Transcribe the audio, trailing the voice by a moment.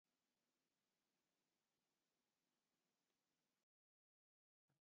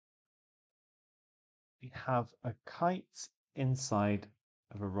we have a kite inside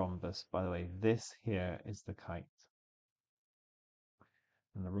of a rhombus. By the way, this here is the kite,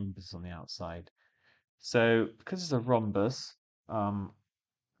 and the rhombus is on the outside. So because it's a rhombus,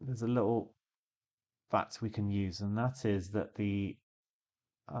 there's a little fact we can use, and that is that the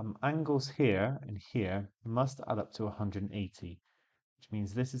angles here and here must add up to 180, which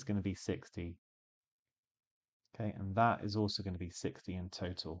means this is going to be 60. Okay, and that is also going to be 60 in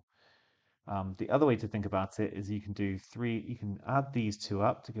total. The other way to think about it is you can add these two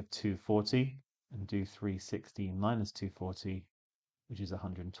up to give 240 and do 360 minus 240, which is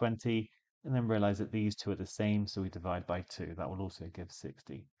 120, and then realize that these two are the same, so we divide by 2. That will also give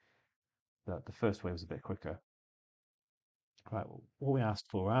 60. But the first way was a bit quicker. Right, what we asked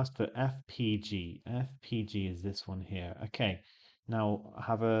for FPG. FPG is this one here. Okay, now I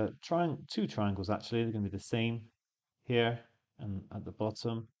have two triangles actually. They're going to be the same here and at the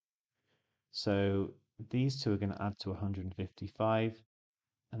bottom. So these two are going to add to 155,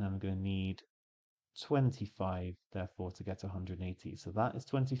 and then I'm going to need 25, therefore, to get to 180. So that is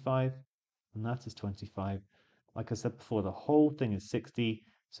 25, and that is 25. Like I said before, the whole thing is 60,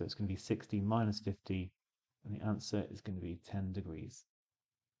 so it's going to be 60 minus 50, and the answer is going to be 10 degrees.